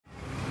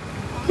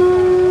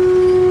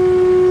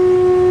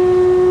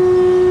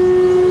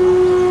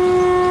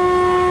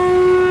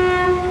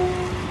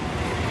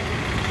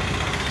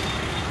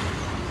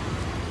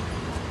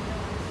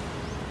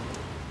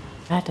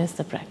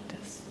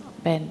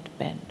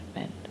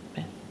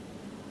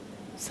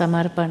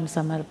Samarpan,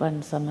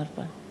 samarpan,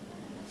 samarpan.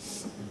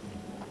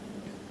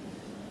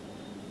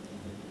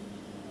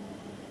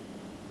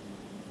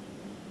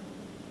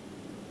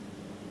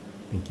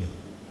 Thank you.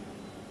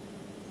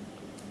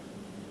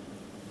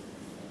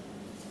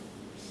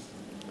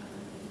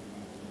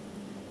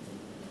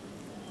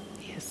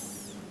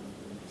 Yes.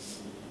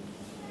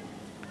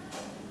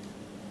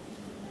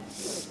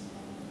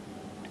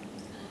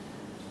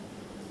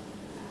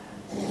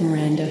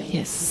 Miranda.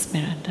 Yes,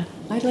 Meranda.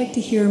 I'd like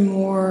to hear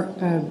more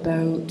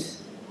about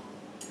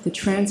the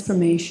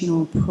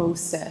transformational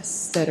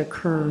process that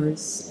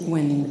occurs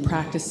when the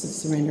practice of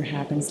surrender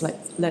happens.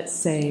 Let's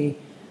say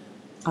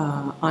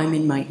I'm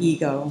in my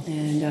ego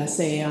and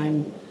say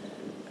I'm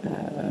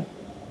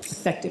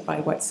affected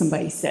by what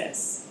somebody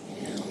says.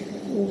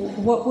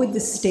 What would the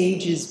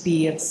stages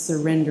be of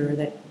surrender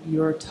that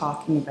you're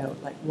talking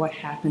about? Like what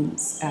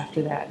happens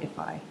after that if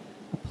I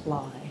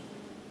apply?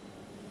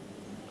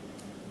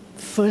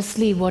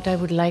 Firstly, what I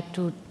would like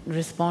to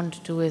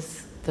respond to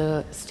is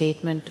the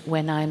statement,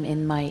 when I'm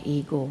in my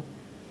ego.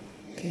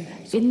 Okay.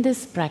 In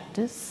this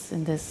practice,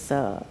 in this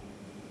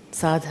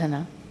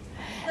sadhana,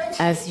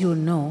 as you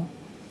know,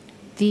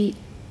 the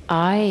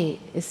I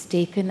is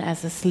taken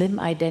as a slim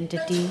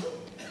identity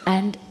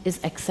and is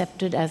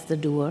accepted as the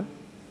doer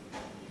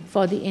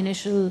for the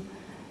initial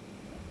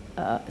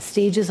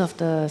stages of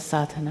the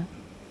sadhana,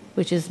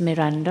 which is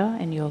Miranda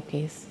in your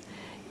case,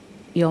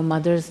 your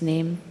mother's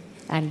name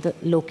and the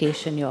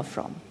location you're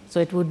from.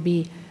 So it would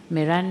be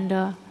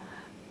Miranda,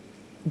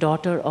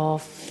 daughter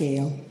of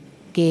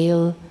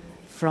Gail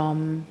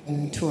from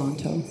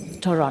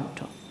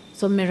Toronto.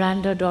 So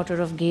Miranda, daughter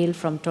of Gail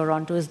from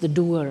Toronto, is the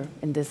doer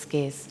in this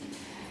case.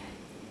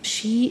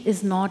 She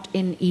is not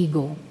in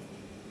ego.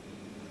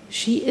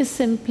 She is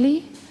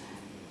simply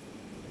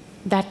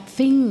that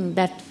thing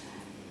that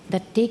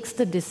takes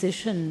the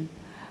decision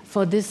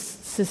for this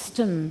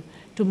system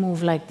to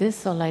move like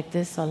this or like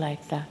this or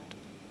like that.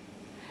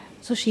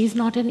 So she's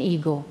not an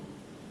ego.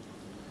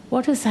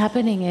 What is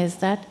happening is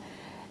that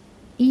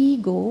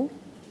ego,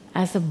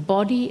 as a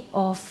body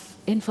of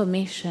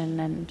information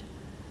and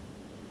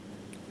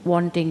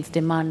wantings,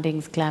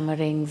 demandings,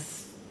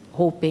 clamorings,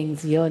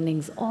 hopings,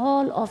 yearnings,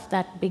 all of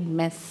that big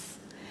mess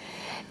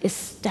is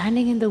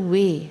standing in the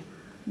way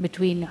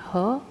between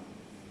her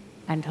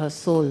and her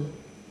soul,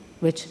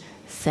 which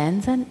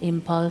sends an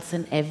impulse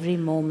in every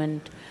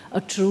moment,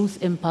 a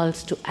truth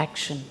impulse to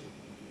action.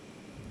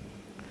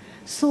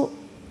 So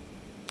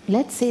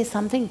let's say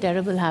something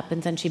terrible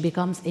happens and she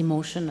becomes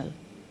emotional.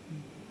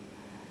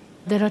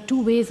 There are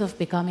two ways of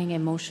becoming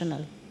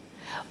emotional.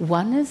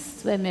 One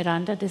is where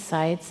Miranda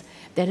decides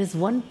there is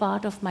one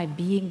part of my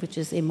being which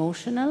is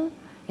emotional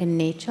in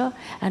nature,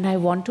 and I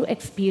want to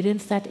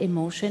experience that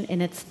emotion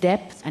in its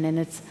depth and in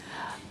its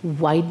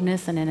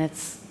wideness and in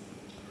its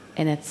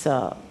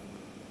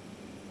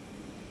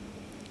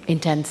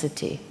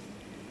intensity.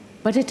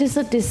 But it is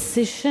a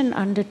decision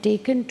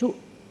undertaken to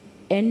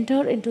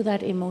enter into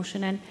that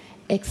emotion and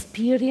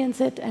experience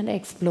it and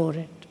explore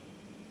it.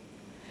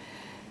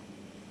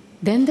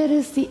 Then there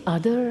is the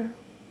other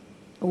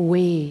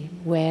way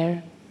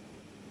where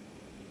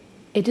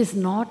it is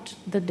not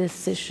the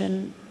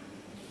decision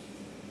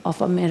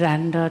of a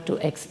Miranda to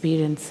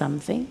experience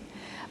something,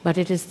 but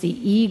it is the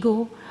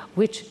ego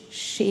which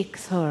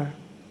shakes her,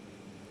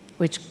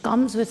 which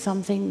comes with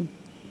something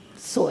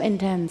so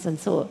intense and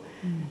so...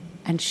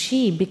 And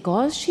she,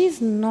 because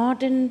she's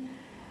not in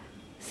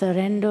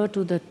surrender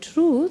to the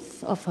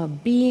truth of her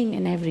being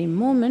in every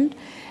moment,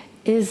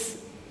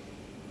 is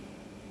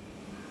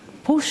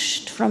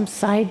pushed from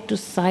side to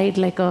side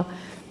like a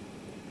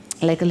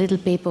little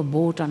paper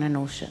boat on an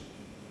ocean.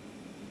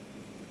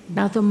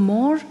 Now the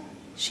more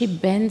she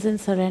bends in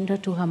surrender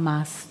to her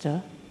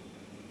master,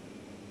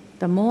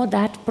 the more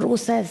that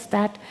process,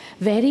 that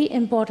very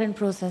important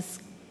process,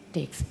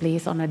 takes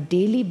place on a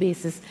daily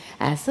basis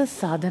as a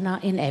sadhana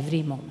in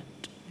every moment.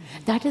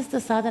 That is the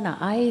sadhana.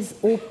 Eyes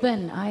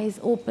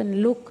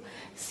open, look,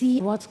 see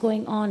what's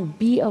going on,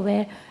 be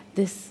aware.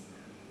 This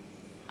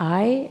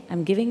I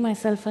am giving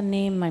myself a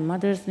name, my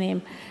mother's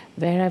name,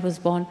 where I was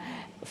born.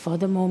 For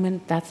the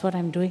moment, that's what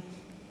I'm doing.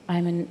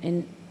 I'm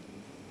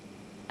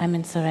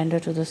in surrender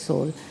to the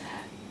soul,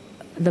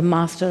 the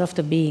master of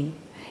the being.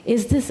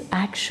 Is this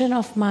action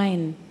of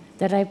mine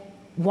that I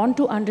want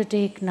to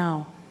undertake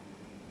now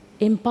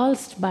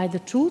impulsed by the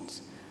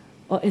truth,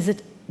 or is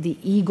it the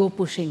ego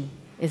pushing?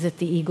 Is it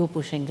the ego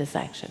pushing this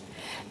action?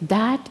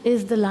 That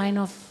is the line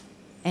of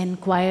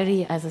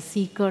enquiry as a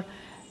seeker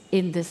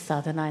in this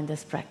sadhana, in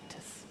this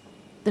practice.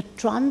 The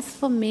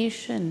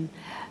transformation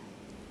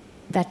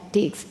that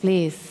takes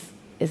place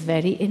is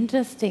very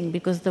interesting,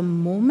 because the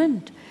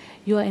moment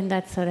you are in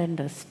that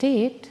surrender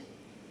state,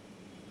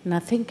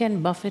 nothing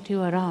can buffet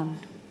you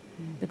around,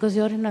 because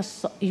you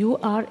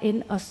are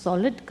in a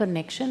solid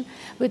connection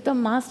with the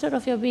master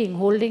of your being,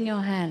 holding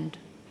your hand.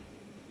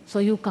 So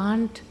you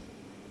can't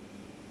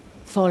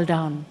fall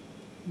down.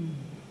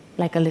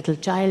 Like a little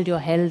child, you're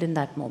held in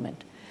that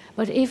moment.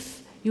 But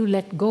if you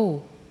let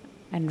go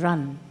and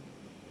run,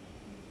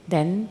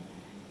 then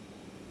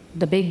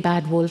the big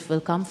bad wolf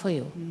will come for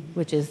you,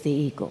 which is the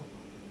ego.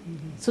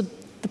 So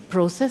the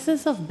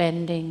processes of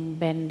bending,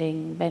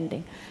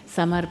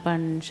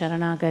 samarpan,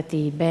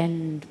 sharanagati,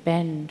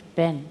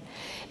 bend,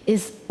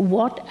 is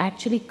what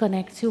actually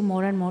connects you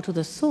more and more to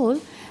the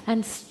soul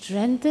and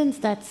strengthens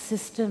that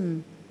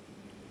system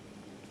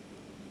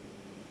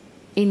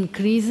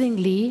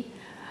increasingly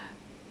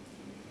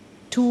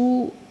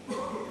to,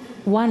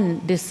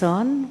 one,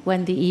 discern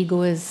when the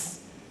ego is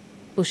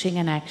pushing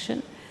an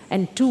action,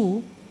 and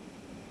two,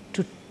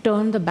 to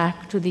turn the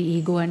back to the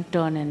ego and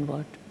turn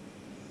inward.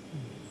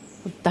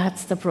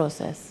 That's the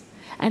process.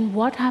 And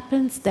what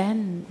happens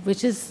then,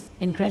 which is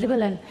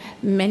incredible, and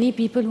many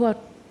people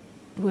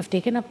who have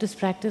taken up this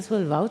practice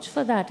will vouch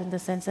for that, in the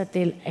sense that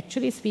they'll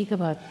actually speak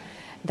about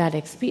that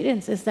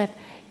experience, is that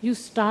you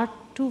start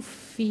to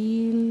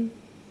feel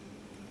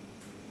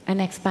an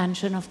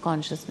expansion of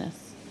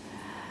consciousness.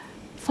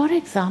 For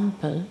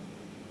example,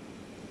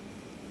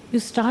 you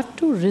start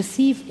to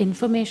receive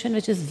information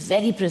which is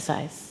very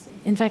precise.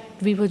 In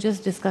fact, we were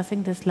just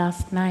discussing this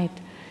last night,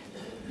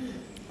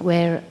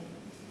 where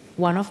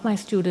one of my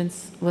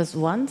students was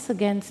once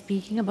again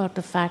speaking about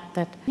the fact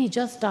that he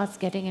just starts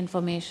getting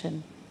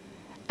information.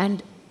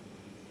 And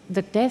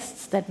the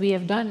tests that we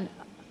have done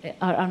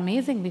are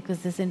amazing,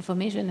 because this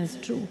information is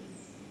true.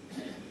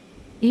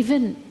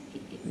 Even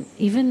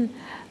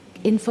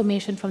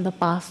information from the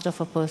past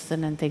of a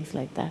person and things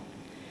like that.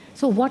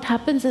 So what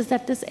happens is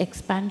that this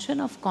expansion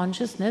of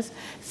consciousness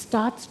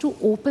starts to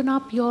open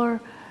up your...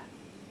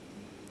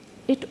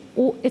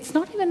 It's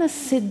not even a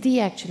siddhi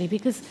actually,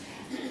 because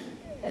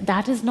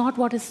that is not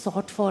what is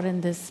sought for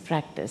in this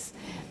practice.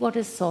 What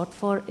is sought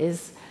for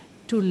is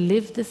to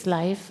live this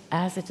life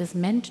as it is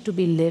meant to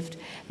be lived,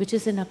 which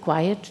is in a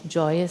quiet,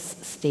 joyous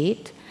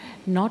state,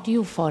 not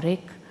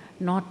euphoric,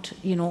 not,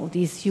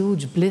 these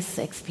huge bliss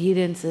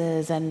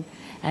experiences and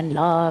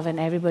love and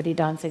everybody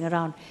dancing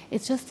around.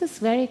 It's just this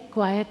very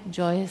quiet,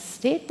 joyous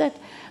state that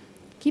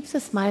keeps a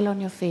smile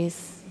on your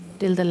face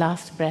till the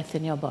last breath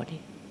in your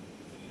body.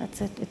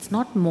 That's it. It's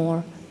not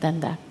more than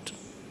that.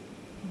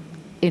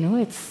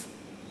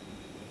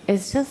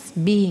 It's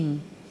just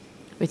being,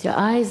 with your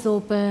eyes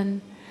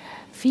open,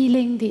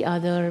 feeling the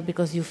other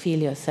because you feel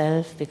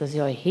yourself, because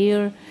you're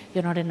here,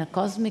 you're not in a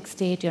cosmic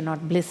state, you're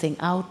not blissing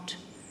out.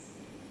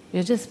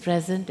 You're just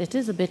present. It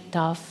is a bit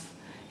tough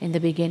in the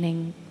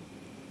beginning,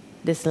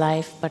 this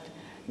life, but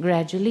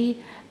gradually,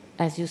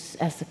 as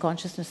the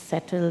consciousness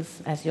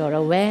settles, as your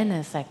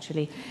awareness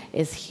actually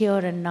is here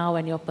and now,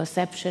 and your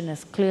perception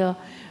is clear,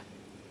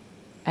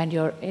 and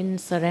you're in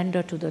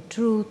surrender to the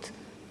truth,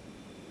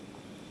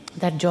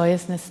 that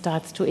joyousness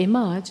starts to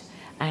emerge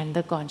and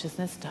the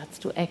consciousness starts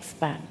to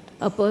expand.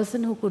 A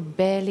person who could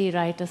barely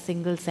write a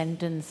single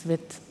sentence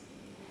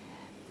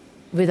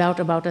without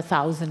about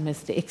 1,000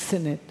 mistakes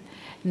in it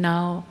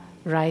now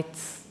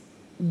writes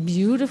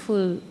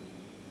beautiful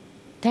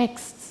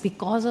texts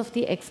because of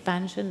the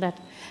expansion that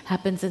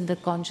happens in the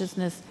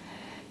consciousness.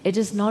 It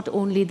is not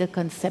only the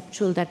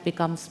conceptual that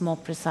becomes more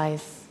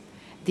precise,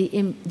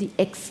 the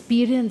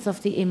experience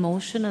of the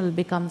emotional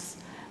becomes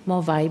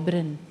more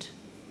vibrant.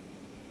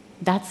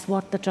 That's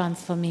what the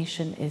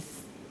transformation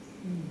is.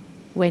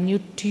 When you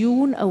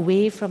tune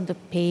away from the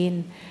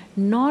pain,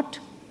 not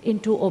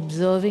into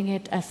observing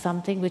it as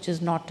something which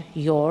is not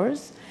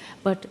yours,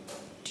 but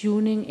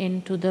tuning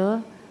into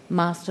the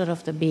master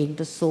of the being,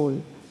 the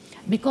soul.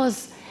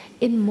 Because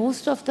in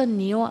most of the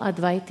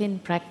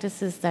neo-Advaitin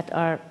practices that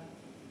are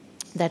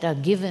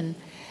given,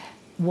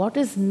 what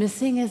is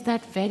missing is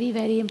that very,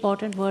 very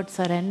important word,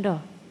 surrender.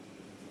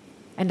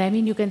 And I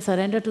mean, you can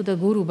surrender to the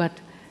Guru, but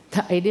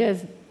the idea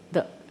is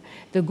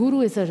the Guru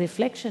is a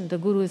reflection. The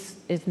Guru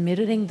is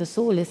mirroring the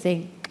soul, is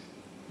saying,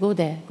 go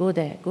there, go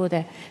there, go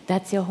there.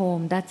 That's your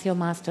home, that's your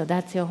master,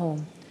 that's your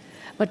home.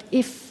 But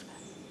if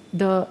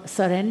the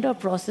surrender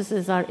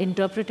processes are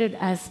interpreted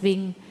as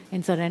being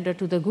in surrender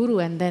to the Guru,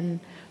 and then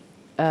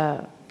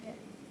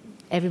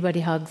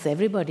everybody hugs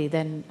everybody,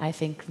 then I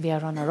think we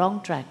are on a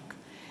wrong track.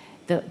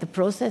 The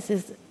process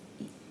is,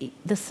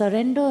 the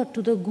surrender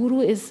to the Guru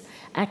is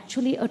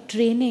actually a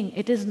training.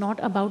 It is not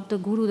about the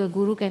Guru. The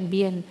Guru can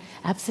be an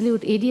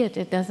absolute idiot.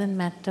 It doesn't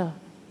matter.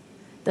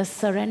 The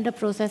surrender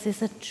process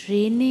is a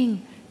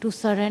training to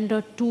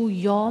surrender to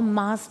your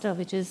master,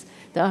 which is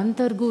the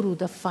Antar Guru,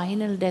 the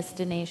final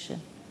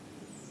destination.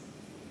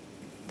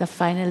 The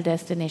final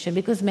destination.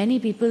 Because many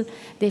people,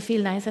 they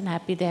feel nice and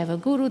happy. They have a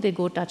Guru. They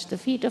go touch the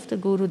feet of the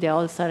Guru. They're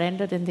all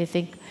surrendered and they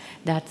think,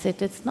 that's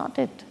it. It's not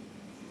it.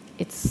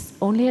 It's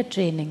only a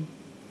training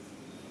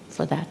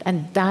for that.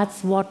 And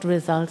that's what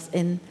results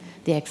in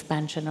the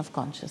expansion of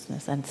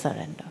consciousness and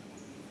surrender.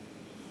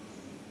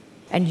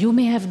 And you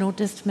may have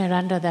noticed,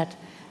 Meranda, that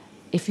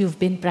if you've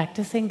been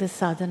practicing this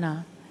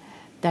sadhana,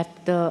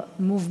 that the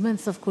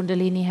movements of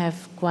Kundalini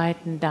have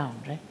quietened down,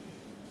 right?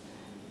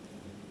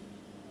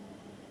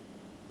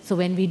 So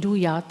when we do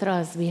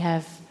yatras, we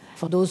have,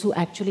 for those who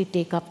actually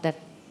take up that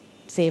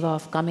seva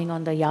of coming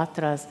on the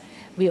yatras,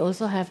 we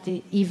also have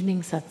the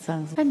evening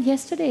satsangs. And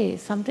yesterday,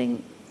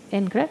 something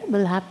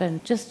incredible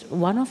happened. Just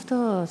one of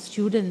the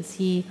students,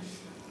 he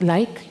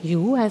like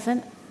you, as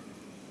an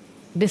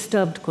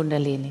disturbed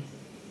Kundalini.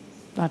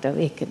 Not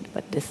awakened,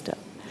 but disturbed.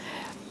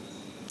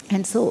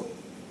 And so,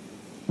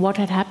 what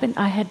had happened,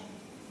 I had,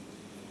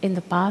 in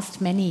the past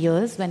many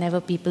years,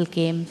 whenever people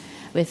came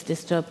with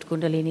disturbed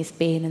Kundalini's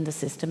pain in the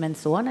system and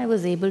so on, I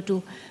was able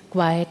to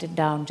quiet it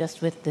down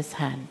just with this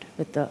hand,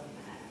 with the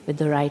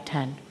right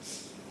hand.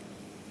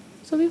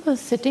 So we were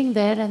sitting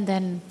there, and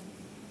then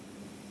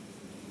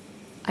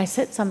I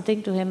said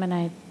something to him, and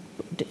I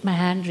did my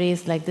hand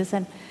raised like this,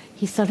 and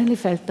he suddenly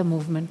felt the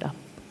movement up.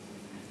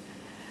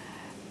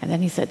 And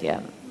then he said,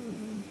 yeah,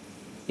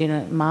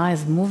 Ma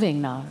is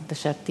moving now, the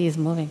Shakti is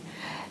moving.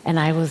 And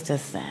I was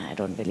just, I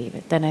don't believe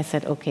it. Then I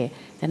said, okay.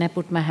 Then I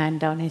put my hand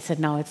down, and he said,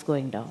 now it's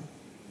going down.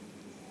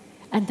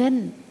 And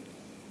then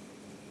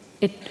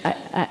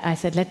I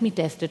said, let me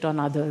test it on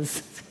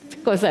others,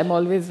 because I'm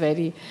always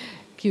very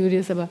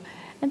curious about.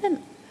 And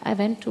then I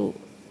went to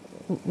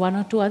one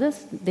or two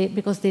others,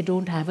 because they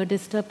don't have a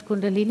disturbed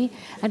Kundalini.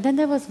 And then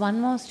there was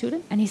one more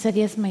student, and he said,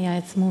 yes, Maya,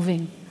 it's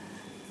moving.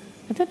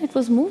 And then it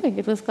was moving,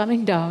 it was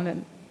coming down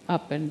and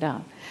up and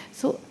down.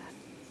 So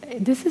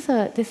this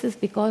is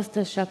because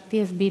the Shakti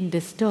has been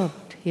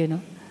disturbed,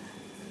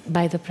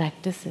 by the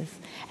practices.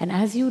 And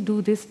as you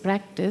do this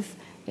practice,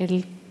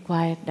 it'll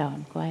quiet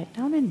down,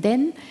 and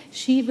then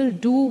she will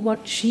do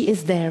what she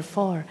is there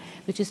for,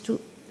 which is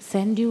to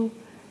send you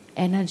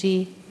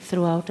energy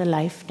throughout a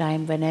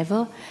lifetime.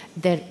 Whenever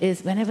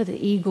the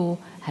ego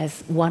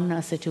has won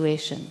a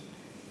situation,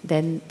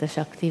 then the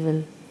Shakti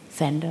will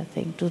send a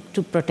thing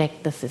to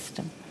protect the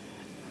system.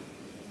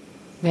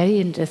 Very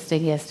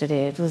interesting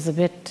yesterday. It was a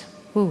bit,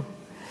 Thank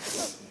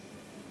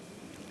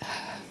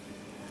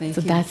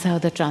so you. that's how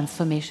the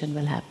transformation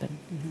will happen.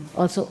 Mm-hmm.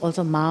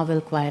 Also Ma will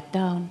quiet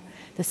down.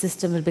 The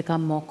system will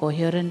become more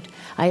coherent.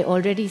 I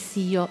already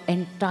see your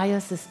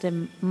entire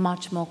system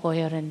much more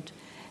coherent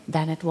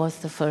than it was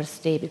the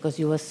first day, because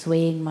you were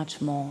swaying much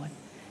more.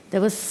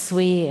 There was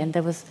sway, and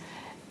there was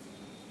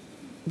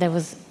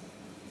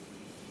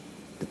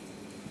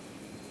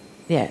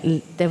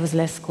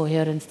less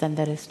coherence than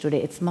there is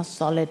today. It's more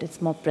solid, it's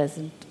more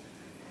present.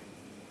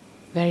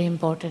 Very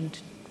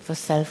important for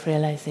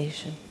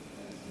self-realization.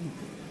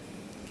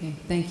 Okay,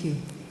 thank you.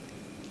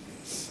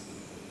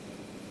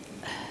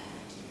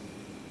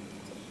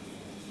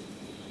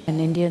 In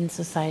Indian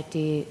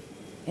society,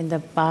 in the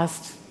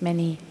past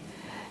many,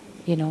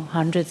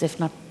 hundreds, if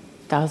not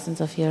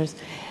thousands of years,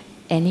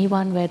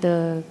 anyone where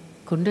the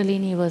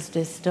Kundalini was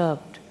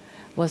disturbed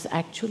was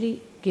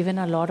actually given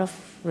a lot of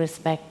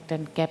respect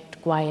and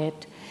kept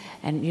quiet.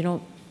 And,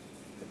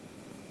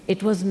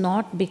 it was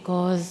not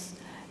because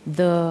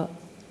they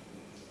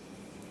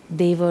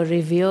were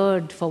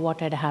revered for what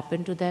had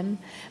happened to them,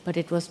 but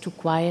it was to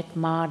quiet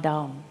Ma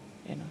down,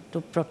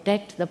 to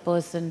protect the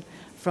person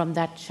from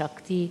that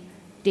Shakti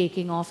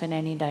taking off in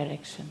any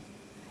direction.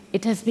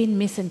 It has been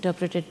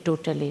misinterpreted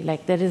totally.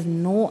 Like, there is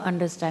no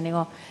understanding,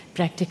 or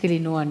practically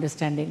no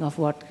understanding, of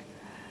what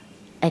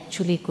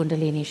actually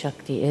Kundalini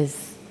Shakti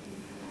is.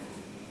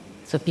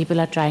 So people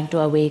are trying to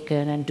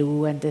awaken and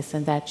do and this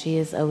and that. She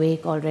is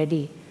awake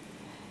already.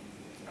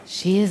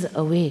 She is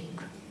awake,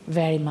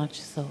 very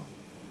much so.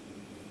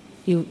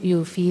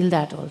 You feel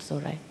that also,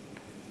 right?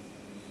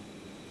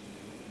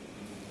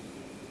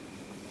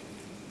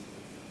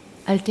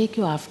 I'll take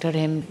you after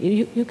him.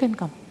 You can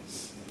come.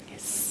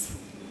 Yes.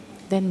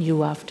 Then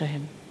you after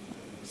him.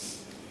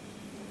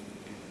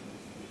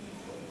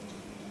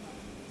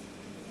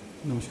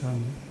 Namaskar.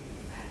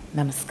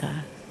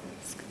 Namaskar.